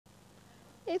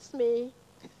It's me.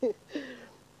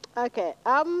 Okay,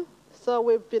 so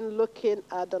we've been looking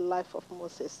at the life of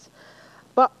Moses.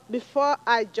 But before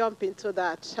I jump into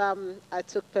that, I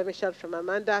took permission from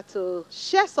Amanda to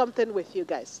share something with you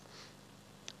guys.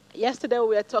 Yesterday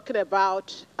we were talking about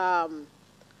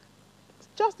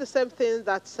just the same thing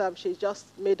that she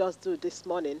just made us do this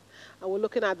morning. And we're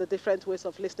looking at the different ways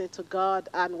of listening to God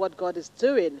and what God is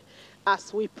doing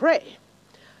as we pray.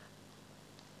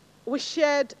 We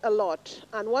shared a lot,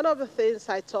 and one of the things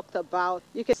I talked about,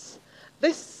 this,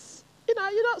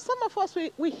 some of us,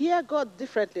 we hear God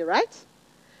differently, right?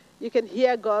 You can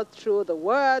hear God through the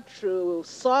word, through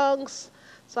songs.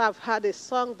 So I've had a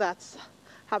song that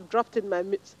have dropped in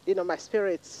my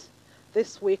spirits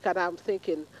this week, and I'm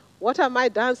thinking, what am I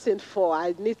dancing for?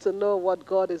 I need to know what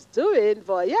God is doing.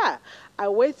 But yeah, I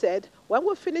waited. When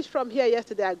we finished from here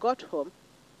yesterday, I got home,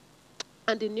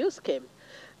 and the news came.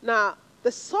 Now,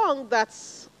 the song that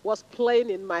was playing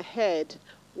in my head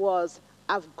was,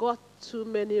 I've got too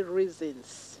many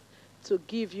reasons to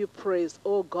give you praise,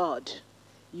 oh God,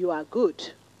 you are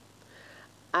good.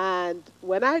 And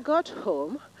when I got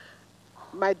home,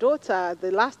 my daughter,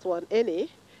 the last one, Annie,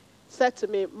 said to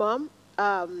me, Mom,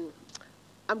 I'm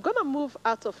going to move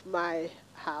out of my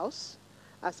house.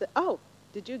 I said, oh,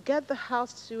 did you get the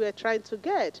house you were trying to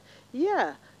get?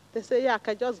 Yeah. They say, yeah, I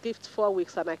can just give 4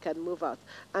 weeks and I can move out.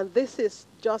 And this is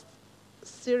just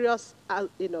serious,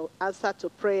 answer to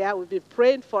prayer. We've been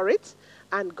praying for it,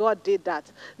 and God did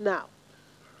that. Now,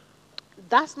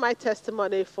 that's my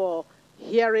testimony for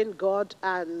hearing God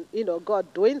and,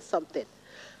 God doing something.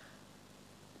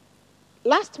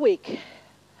 Last week,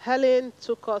 Helen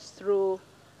took us through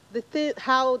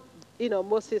how,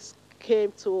 Moses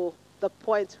came to the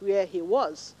point where he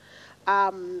was.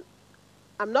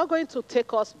 I'm not going to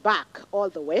take us back all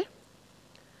the way,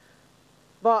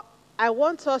 but I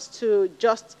want us to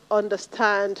just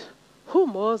understand who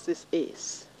Moses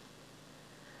is.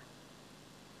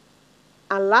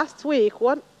 And last week,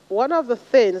 one of the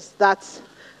questions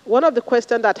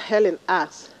that Helen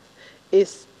asked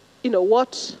is,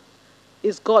 what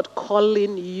is God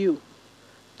calling you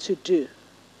to do?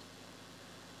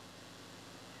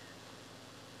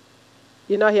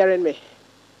 You're not hearing me?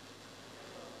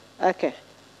 Okay.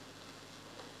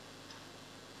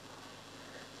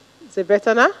 Is it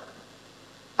better now?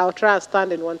 I'll try and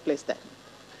stand in one place then.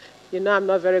 I'm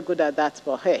not very good at that,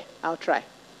 but hey, I'll try.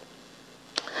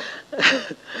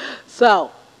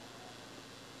 So,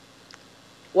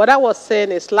 what I was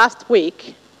saying is last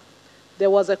week, there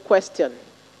was a question.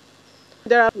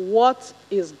 What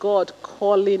is God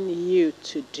calling you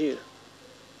to do?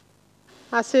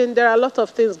 There are a lot of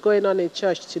things going on in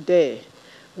church today.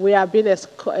 We are being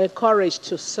encouraged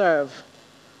to serve.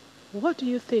 What do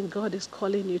you think God is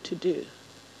calling you to do?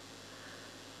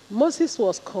 Moses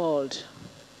was called.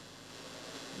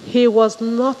 He was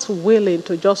not willing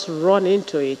to just run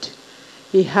into it.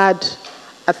 He had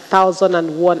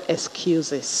 1,001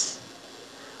 excuses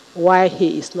why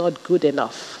he is not good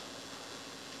enough.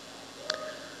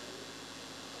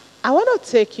 I want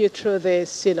to take you through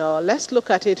this, let's look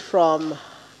at it from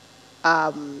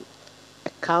a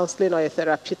counseling or a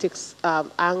therapeutics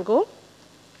angle.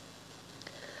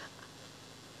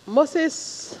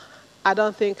 Moses, I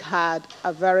don't think, had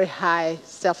a very high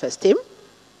self-esteem.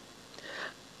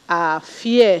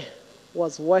 Fear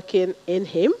was working in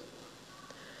him.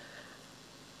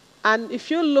 And if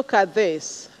you look at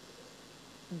this,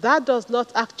 that does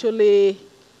not actually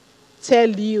tell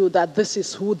you that this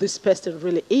is who this person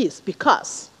really is,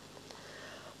 because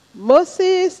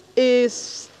Moses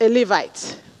is a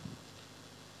Levite.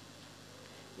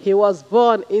 He was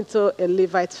born into a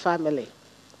Levite family.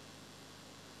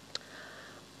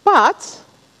 But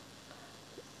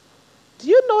do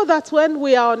you know that when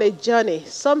we are on a journey,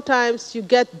 sometimes you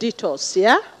get detours,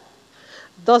 yeah?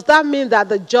 Does that mean that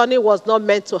the journey was not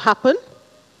meant to happen?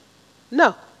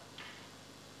 No.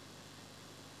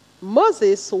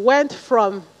 Moses went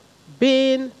from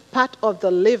being part of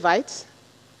the Levites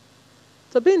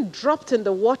to being dropped in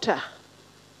the water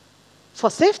for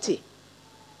safety.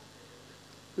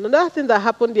 Another thing that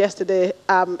happened yesterday,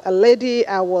 a lady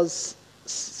I was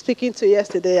speaking to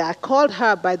yesterday, I called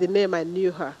her by the name I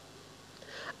knew her.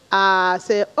 I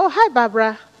said, oh, hi,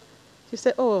 Barbara. She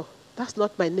said, oh, that's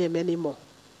not my name anymore.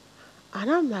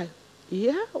 And I'm like,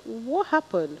 yeah, what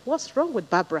happened? What's wrong with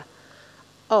Barbara?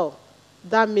 Oh,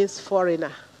 that means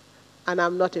foreigner, and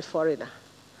I'm not a foreigner.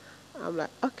 I'm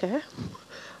like, okay,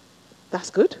 that's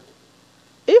good.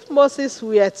 If Moses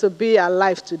were to be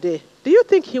alive today, do you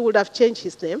think he would have changed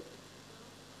his name?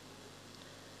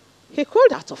 He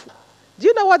could have. Do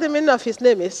you know what the meaning of his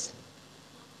name is?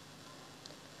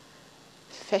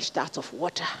 fetched out of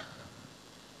water.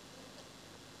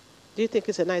 Do you think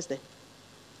it's a nice name?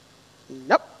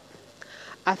 Nope.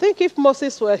 I think if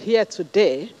Moses were here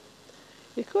today,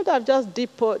 he could have just did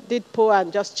Poe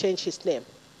and just changed his name.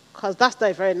 Because that's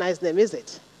not a very nice name, is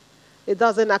it? It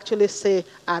doesn't actually say,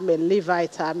 I'm a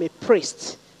Levite, I'm a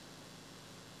priest.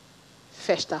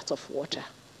 Fetched out of water.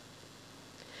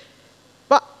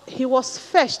 But he was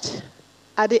fetched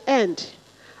at the end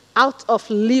out of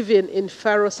living in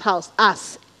Pharaoh's house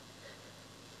as,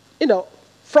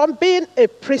 from being a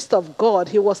priest of God,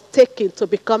 he was taken to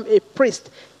become a priest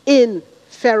in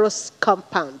Pharaoh's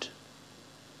compound.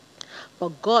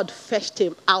 But God fetched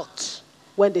him out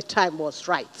when the time was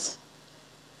right.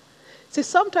 See,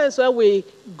 sometimes when we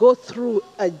go through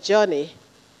a journey,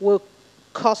 we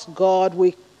curse God,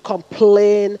 we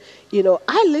complain.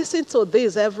 I listen to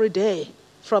this every day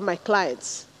from my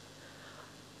clients.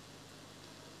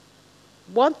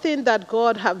 One thing that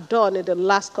God have done in the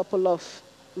last couple of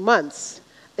months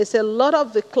is a lot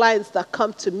of the clients that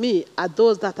come to me are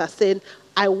those that are saying,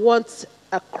 I want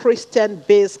a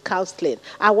Christian-based counseling.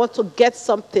 I want to get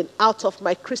something out of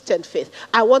my Christian faith.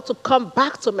 I want to come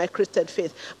back to my Christian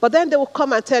faith. But then they will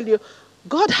come and tell you,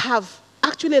 God have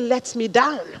actually let me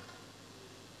down.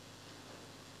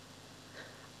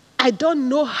 I don't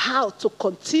know how to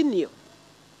continue.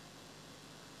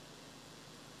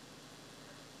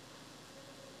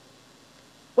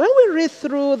 When we read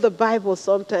through the Bible,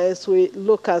 sometimes we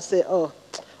look and say, oh,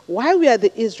 why were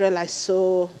the Israelites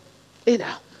so,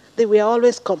 they were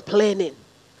always complaining.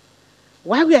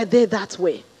 Why were they that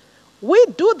way? We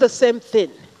do the same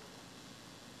thing.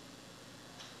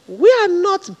 We are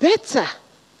not better.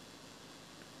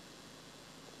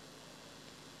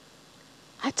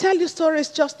 I tell you stories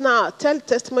just now. I tell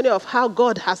testimony of how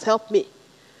God has helped me.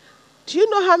 Do you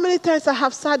know how many times I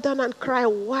have sat down and cried,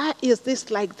 why is this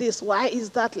like this? Why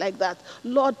is that like that?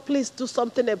 Lord, please do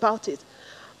something about it.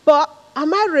 But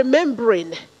am I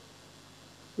remembering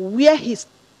where he's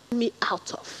taken me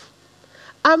out of?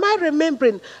 Am I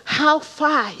remembering how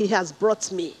far he has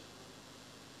brought me?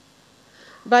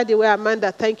 By the way,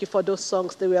 Amanda, thank you for those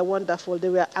songs. They were wonderful. They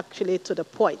were actually to the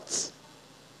point.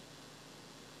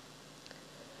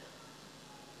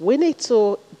 We need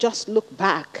to just look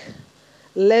back,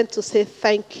 learn to say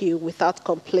thank you without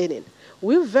complaining.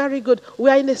 We're very good.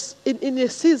 We are in a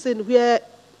season where,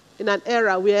 in an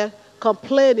era where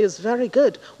complaining is very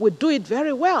good. We do it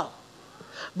very well.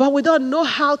 But we don't know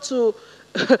how to,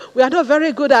 we are not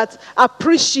very good at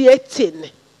appreciating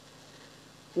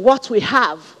what we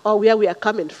have or where we are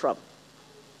coming from.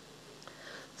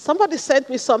 Somebody sent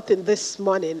me something this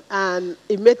morning and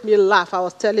it made me laugh. I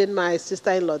was telling my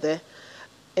sister-in-law there,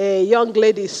 a young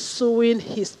lady suing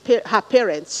her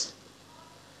parents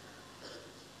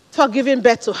for giving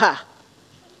birth to her.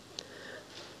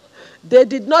 They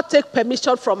did not take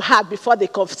permission from her before they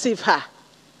conceived her.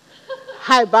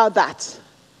 How about that?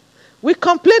 We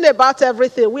complain about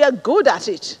everything. We are good at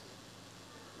it.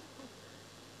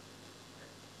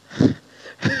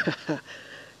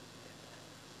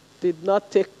 Did not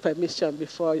take permission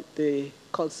before they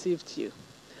conceived you.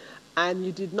 And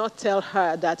you did not tell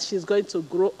her that she's going to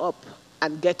grow up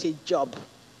and get a job.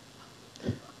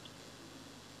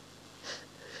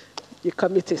 You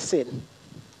commit a sin.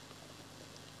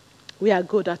 We are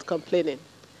good at complaining.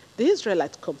 The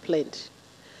Israelites complained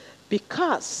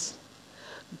because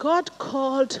God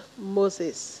called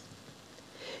Moses,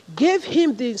 gave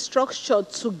him the instruction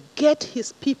to get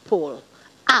his people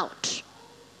out.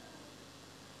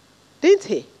 Didn't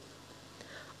he?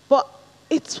 But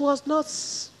it was not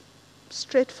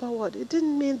straightforward. It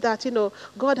didn't mean that,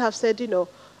 God have said,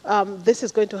 this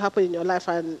is going to happen in your life,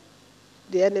 and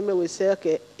the enemy will say,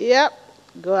 okay, yep,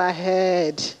 go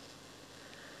ahead.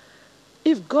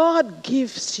 If God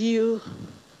gives you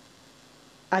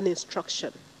an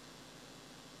instruction,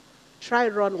 try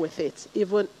run with it,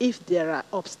 even if there are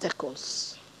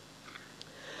obstacles.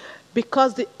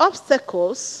 Because the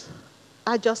obstacles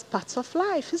are just parts of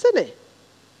life, isn't it?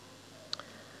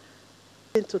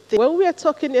 When we were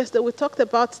talking yesterday, we talked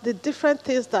about the different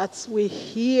things that we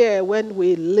hear when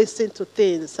we listen to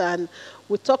things. And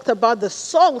we talked about the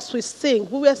songs we sing.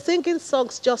 We were singing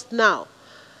songs just now.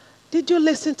 Did you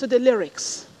listen to the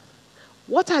lyrics?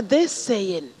 What are they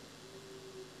saying?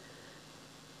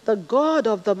 The God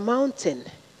of the mountain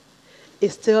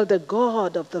is still the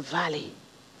God of the valley.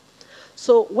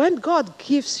 So when God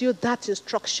gives you that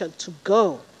instruction to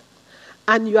go,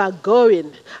 and you are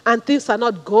going, and things are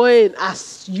not going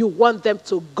as you want them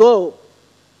to go,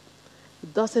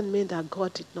 it doesn't mean that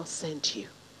God did not send you.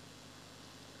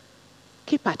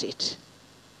 Keep at it,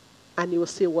 and you will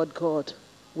see what God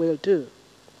will do.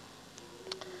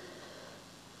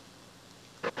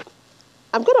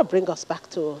 I'm going to bring us back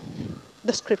to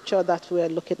the scripture that we're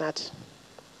looking at.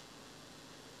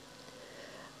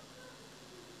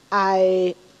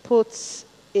 I put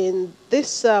in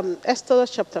this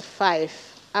Exodus chapter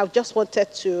 5, I just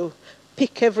wanted to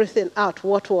pick everything out,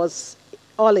 what was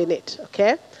all in it,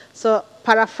 okay? So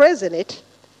paraphrasing it,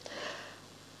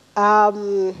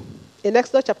 in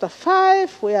Exodus chapter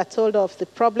 5, we are told of the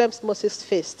problems Moses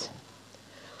faced.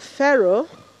 Pharaoh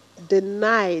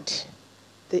denied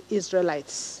the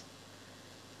Israelites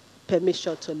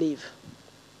permission to leave.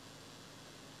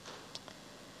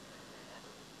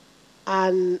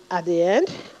 And at the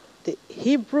end, the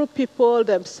Hebrew people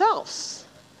themselves,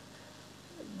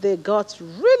 they got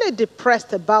really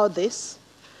depressed about this,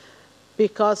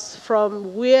 because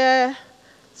from where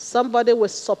somebody will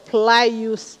supply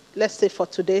you, let's say for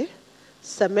today,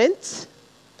 cement,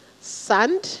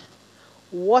 sand,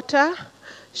 water,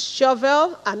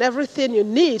 shovel, and everything you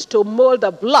need to mold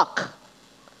a block,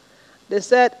 they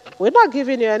said, we're not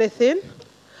giving you anything.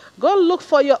 Go look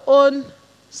for your own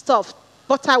stuff.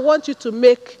 But I want you to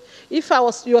make, you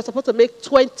were supposed to make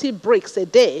 20 bricks a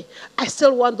day, I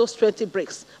still want those 20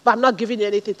 bricks, but I'm not giving you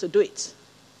anything to do it.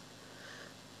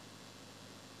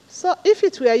 So if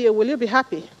it were you, will you be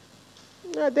happy?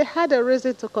 They had a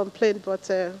reason to complain, but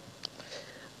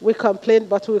we complain.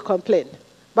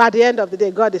 But at the end of the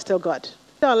day, God is still God.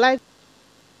 They don't like.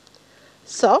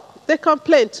 So they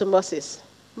complained to Moses.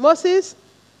 Moses,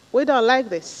 we don't like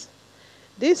this.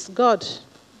 This God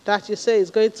that you say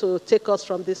is going to take us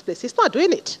from this place, he's not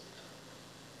doing it.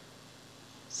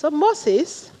 So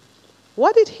Moses,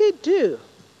 what did he do?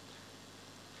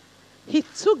 He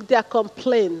took their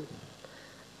complaint.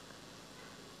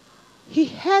 He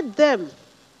heard them.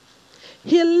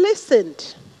 He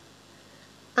listened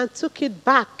and took it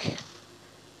back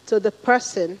to the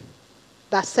person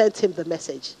that sent him the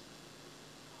message.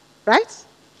 Right?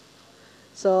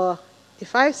 So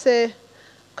if I say,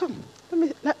 come,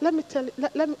 let me tell you,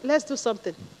 let's do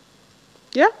something.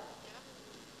 Yeah?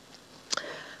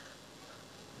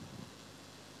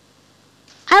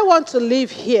 I want to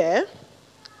live here,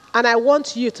 and I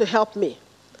want you to help me.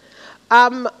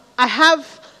 I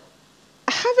have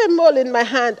a mole in my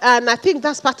hand, and I think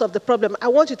that's part of the problem. I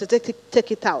want you to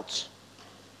take it out.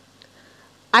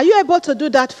 Are you able to do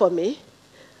that for me?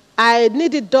 I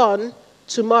need it done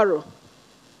tomorrow.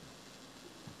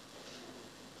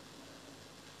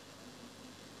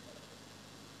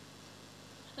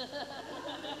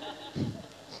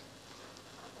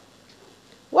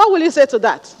 What will you say to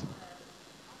that?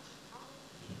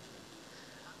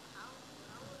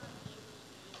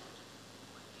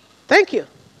 Thank you.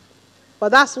 But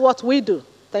that's what we do.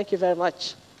 Thank you very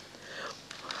much.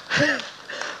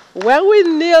 When we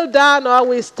kneel down or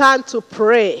we stand to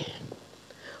pray,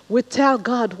 we tell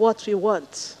God what we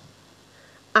want,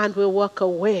 and we walk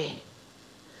away.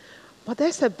 But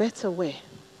there's a better way.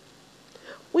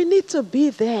 We need to be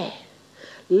there,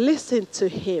 listen to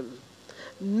him,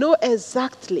 know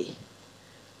exactly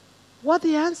what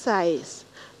the answer is.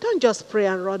 Don't just pray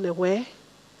and run away.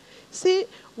 See,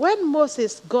 when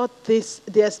Moses got the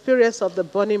experience of the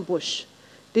burning bush,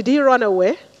 did he run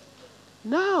away?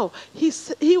 No. He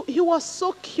was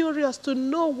so curious to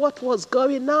know what was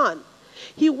going on.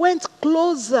 He went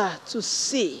closer to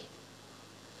see.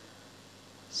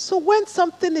 So when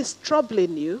something is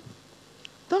troubling you,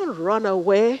 don't run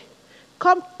away.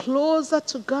 Come closer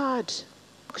to God.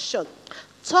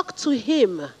 Talk to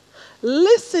him.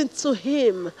 Listen to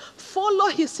him. Follow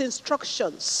his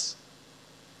instructions.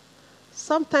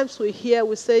 Sometimes we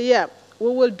say, yeah, we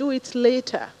will do it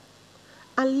later.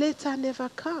 And later never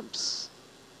comes.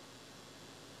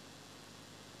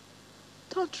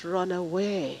 Don't run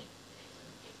away.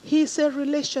 He's a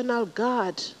relational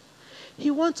God. He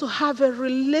wants to have a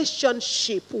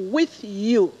relationship with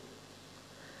you.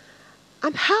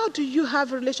 And how do you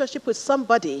have a relationship with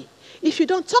somebody if you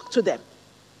don't talk to them?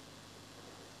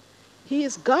 He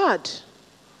is God.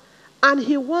 And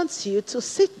he wants you to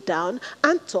sit down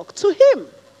and talk to him.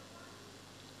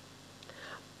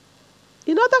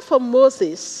 In order for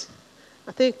Moses,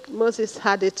 I think Moses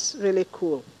had it really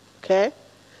cool, okay?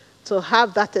 To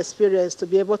have that experience, to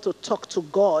be able to talk to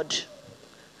God.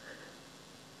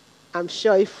 I'm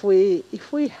sure if we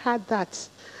had that,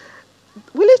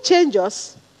 will it change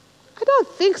us? I don't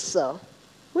think so.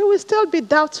 We will still be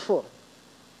doubtful.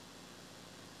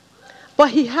 But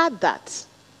he had that.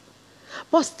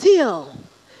 But still,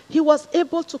 he was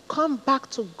able to come back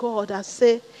to God and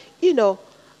say, you know,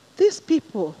 these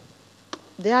people,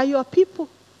 they are your people.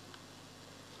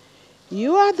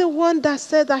 You are the one that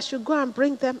said I should go and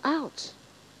bring them out.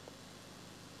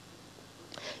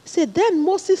 He said, then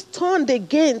Moses turned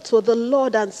again to the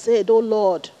Lord and said, "O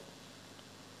Lord,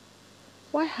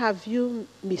 why have you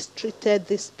mistreated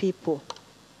these people?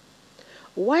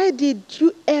 Why did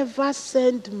you ever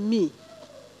send me?"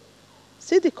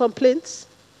 See the complaints?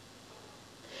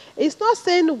 It's not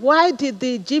saying, why did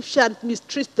the Egyptians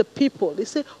mistreat the people? He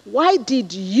said, why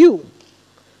did you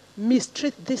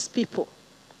mistreat these people?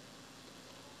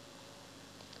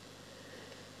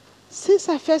 Since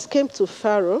I first came to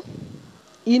Pharaoh,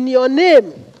 in your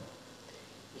name,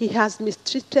 he has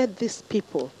mistreated these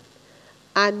people,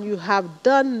 and you have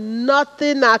done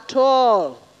nothing at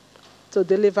all to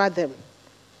deliver them.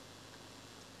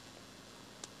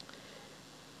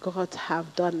 God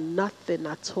have done nothing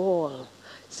at all.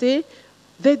 See,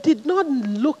 they did not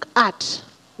look at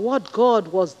what God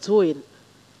was doing.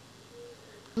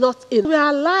 Not in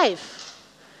their life.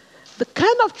 The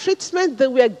kind of treatment they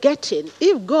were getting,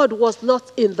 if God was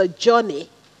not in the journey,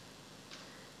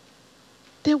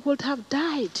 they would have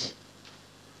died.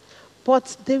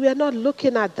 But they were not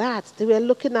looking at that. They were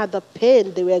looking at the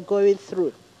pain they were going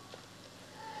through.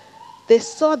 They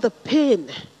saw the pain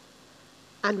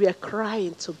and were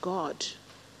crying to God.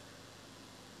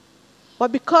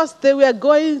 But because they were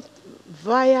going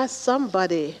via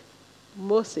somebody,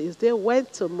 Moses, they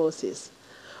went to Moses.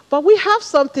 But we have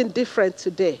something different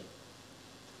today.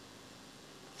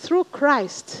 Through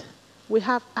Christ, we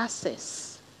have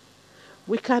access.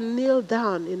 We can kneel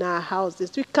down in our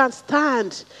houses. We can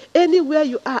stand anywhere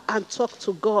you are and talk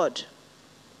to God.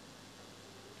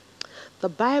 The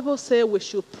Bible says we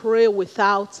should pray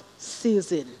without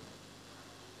ceasing.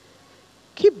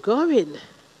 Keep going.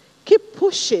 Keep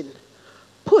pushing.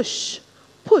 Push,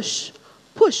 push,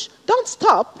 push. Don't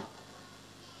stop.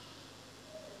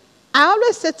 I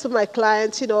always say to my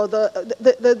clients,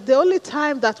 the only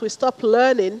time that we stop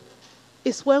learning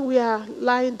is when we are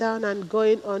lying down and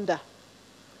going under,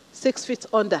 6 feet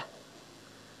under.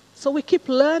 So we keep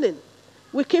learning.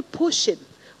 We keep pushing.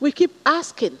 We keep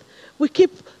asking. We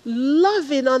keep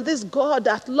loving on this God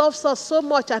that loves us so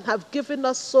much and have given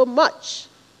us so much.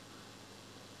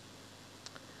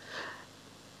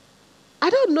 I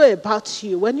don't know about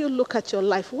you. When you look at your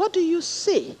life, what do you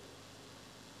see?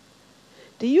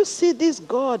 Do you see this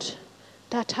God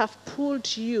that have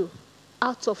pulled you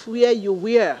out of where you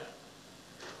were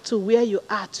to where you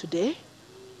are today?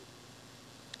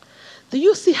 Do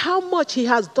you see how much he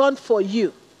has done for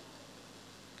you?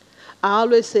 I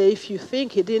always say, if you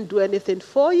think he didn't do anything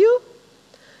for you,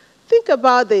 think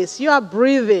about this. You are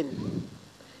breathing.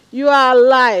 You are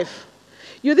alive.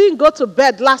 You didn't go to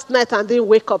bed last night and didn't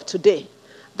wake up today.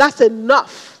 That's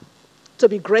enough to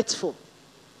be grateful.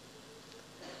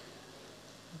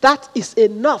 That is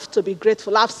enough to be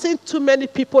grateful. I've seen too many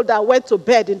people that went to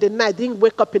bed in the night, didn't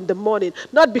wake up in the morning,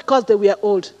 not because they were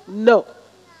old. No.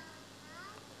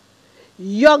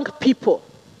 Young people.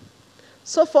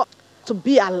 So for to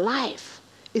be alive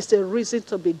is a reason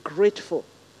to be grateful.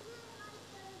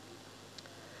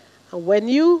 And when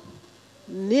you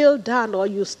kneel down or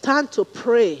you stand to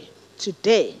pray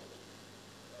today,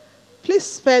 please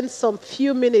spend some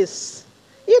few minutes,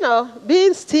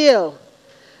 being still.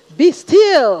 Be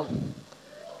still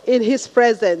in his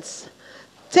presence.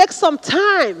 Take some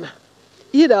time,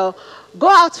 go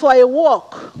out for a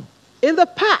walk in the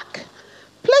park.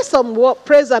 Play some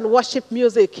praise and worship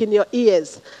music in your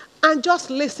ears and just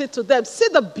listen to them. See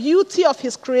the beauty of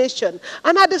his creation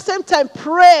and at the same time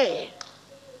pray.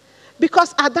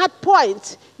 Because at that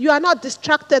point, you are not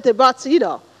distracted about,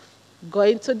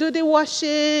 going to do the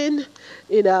washing,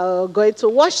 going to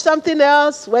wash something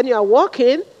else. When you are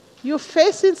walking, you're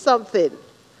facing something.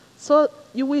 So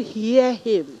you will hear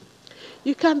him.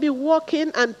 You can be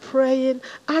walking and praying,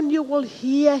 and you will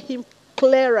hear him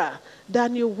clearer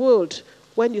than you would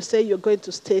when you say you're going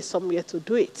to stay somewhere to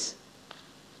do it.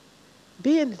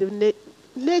 Being the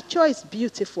nature is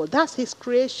beautiful. That's his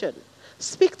creation.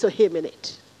 Speak to him in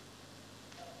it.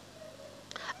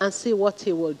 And see what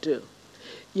he will do.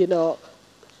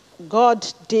 God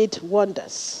did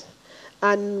wonders.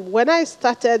 And when I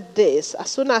started this, as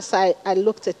soon as I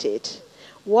looked at it,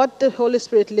 what the Holy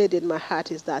Spirit laid in my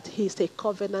heart is that he's a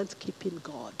covenant-keeping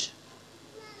God.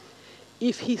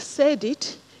 If he said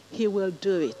it, he will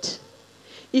do it.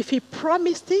 If he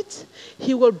promised it,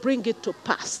 he will bring it to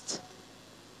pass.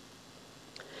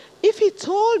 If he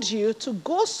told you to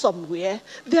go somewhere,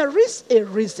 there is a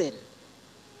reason.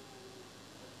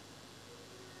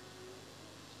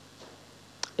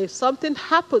 If something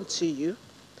happened to you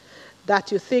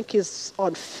that you think is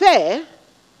unfair,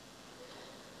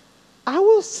 I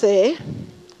will say,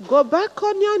 go back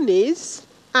on your knees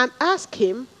and ask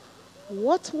him,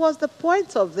 what was the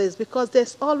point of this? Because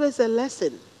there's always a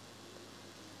lesson.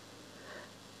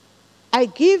 I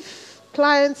give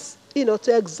clients,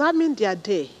 to examine their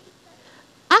day.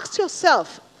 Ask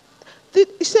yourself, you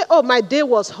say, oh, my day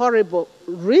was horrible.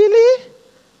 Really?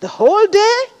 The whole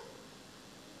day?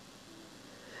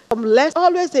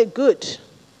 Always a good,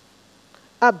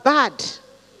 a bad,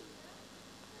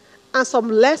 and some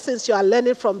lessons you are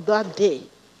learning from that day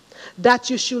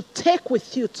that you should take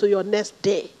with you to your next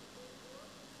day.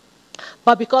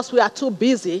 But because we are too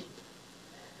busy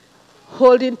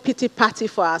holding pity party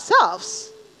for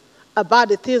ourselves about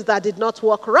the things that did not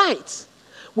work right,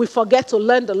 we forget to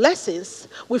learn the lessons.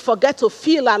 We forget to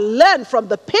feel and learn from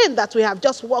the pain that we have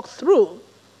just walked through.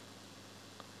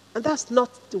 And that's not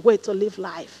the way to live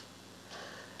life.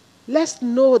 Let's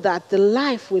know that the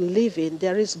life we live in,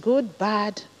 there is good,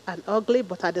 bad, and ugly,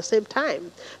 but at the same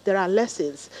time, there are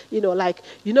lessons.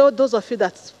 Those of you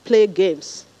that play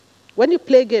games. When you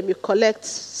play a game, you collect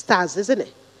stars, isn't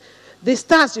it? The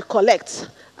stars you collect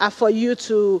are for you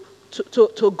to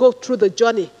go through the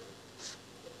journey,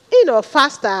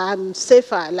 faster and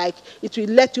safer. Like, it will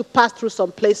let you pass through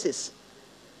some places.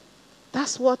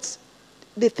 That's what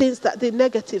the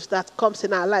negatives that comes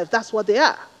in our life, that's what they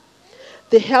are.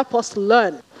 They help us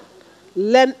learn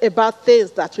about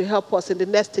things that will help us in the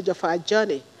next stage of our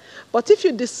journey. But if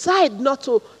you decide not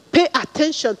to pay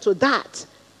attention to that,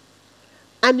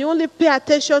 and you only pay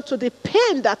attention to the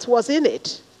pain that was in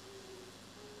it,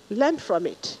 learn from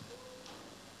it.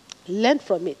 Learn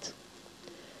from it.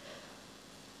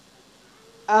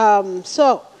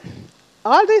 So,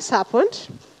 all this happened.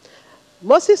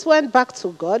 Moses went back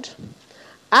to God,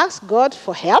 asked God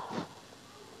for help,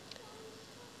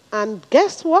 and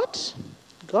guess what?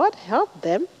 God helped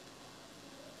them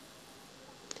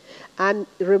and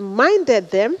reminded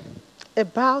them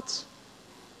about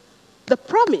the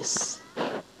promise.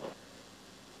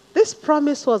 This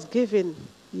promise was given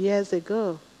years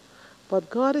ago, but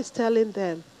God is telling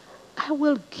them, I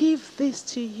will give this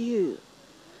to you.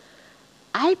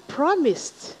 I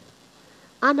promised,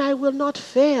 and I will not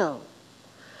fail.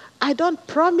 I don't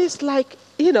promise like,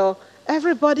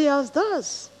 everybody else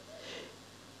does.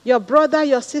 Your brother,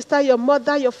 your sister, your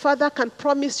mother, your father can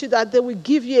promise you that they will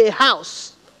give you a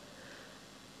house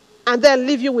and then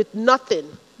leave you with nothing.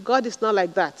 God is not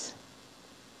like that.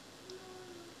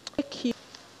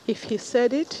 If he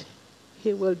said it,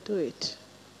 he will do it.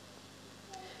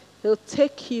 He'll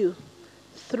take you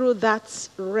through that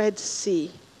Red Sea.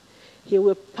 He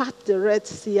will part the Red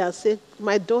Sea and say,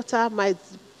 my daughter,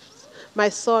 my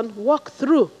son, walk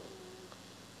through.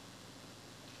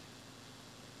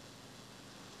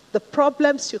 The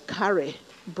problems you carry,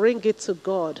 bring it to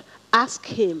God. Ask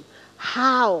him,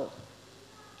 how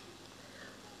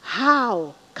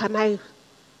can I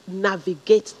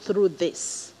navigate through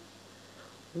this?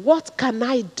 What can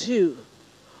I do?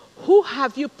 Who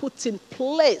have you put in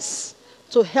place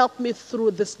to help me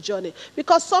through this journey?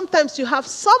 Because sometimes you have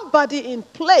somebody in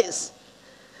place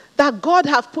that God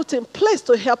has put in place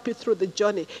to help you through the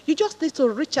journey. You just need to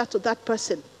reach out to that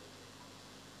person.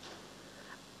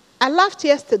 I laughed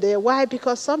yesterday. Why?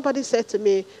 Because somebody said to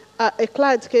me, a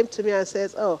client came to me and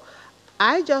says, oh,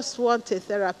 I just want a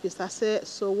therapist. I said,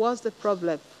 so what's the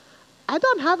problem? I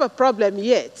don't have a problem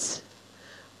yet,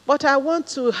 but I want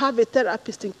to have a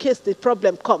therapist in case the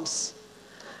problem comes.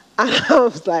 And I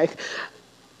was like,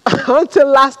 until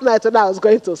last night when I was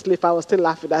going to sleep, I was still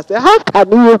laughing. I said, how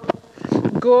can you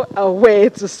go away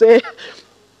to say,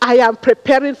 I am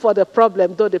preparing for the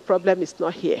problem, though the problem is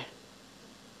not here?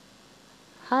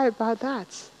 How about that?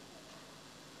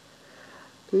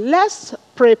 Let's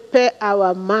prepare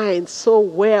our minds so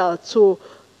well to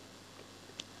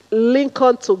link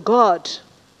on to God,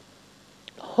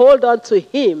 hold on to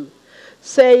him,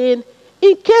 saying,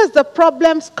 in case the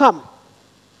problems come,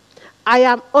 I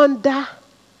am under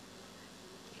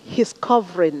his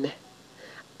covering,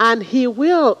 and he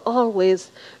will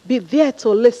always be there to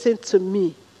listen to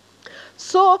me.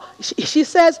 So she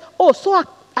says, oh, so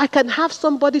I can have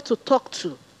somebody to talk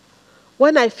to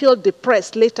when I feel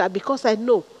depressed later, because I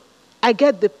know I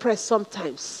get depressed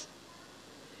sometimes.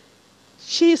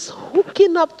 She's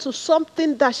hooking up to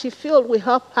something that she feels will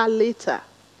help her later.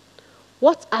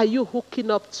 What are you hooking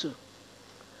up to?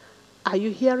 Are you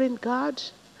hearing God?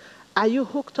 Are you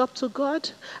hooked up to God?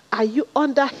 Are you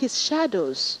under his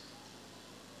shadows?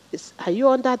 Are you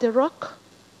under the rock?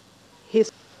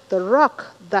 He's the rock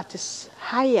that is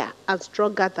higher and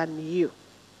stronger than you.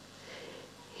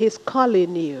 He's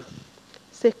calling you.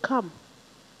 Say, come.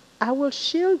 I will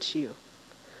shield you.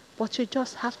 But you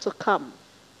just have to come.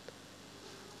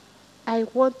 I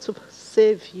want to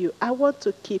save you. I want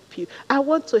to keep you. I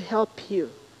want to help you.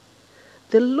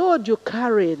 The load you're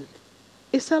carrying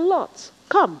is a lot.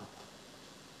 Come.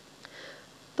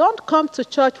 Don't come to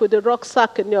church with the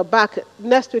rucksack in your back.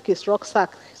 Next week is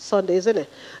rucksack Sunday, isn't it?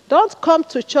 Don't come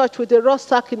to church with the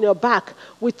rucksack in your back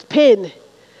with pain,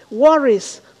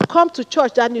 worries. Come to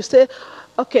church and you say,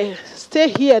 okay, stay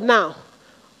here now.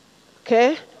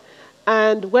 Okay?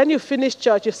 And when you finish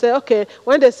church, you say, okay,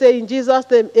 when they say in Jesus'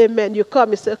 name, amen, you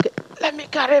come, you say, okay, let me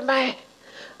carry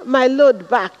my load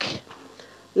back.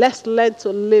 Let's learn to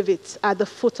leave it at the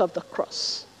foot of the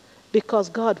cross because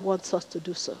God wants us to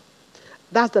do so.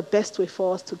 That's the best way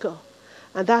for us to go.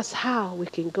 And that's how we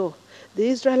can go. The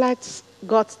Israelites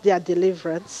got their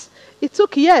deliverance. It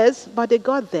took years, but they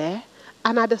got there.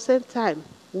 And at the same time,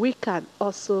 we can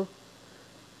also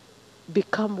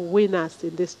become winners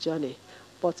in this journey.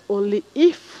 But only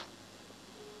if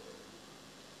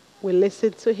we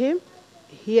listen to him,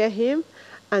 hear him,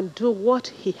 and do what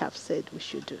he has said we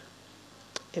should do.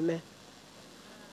 Amen.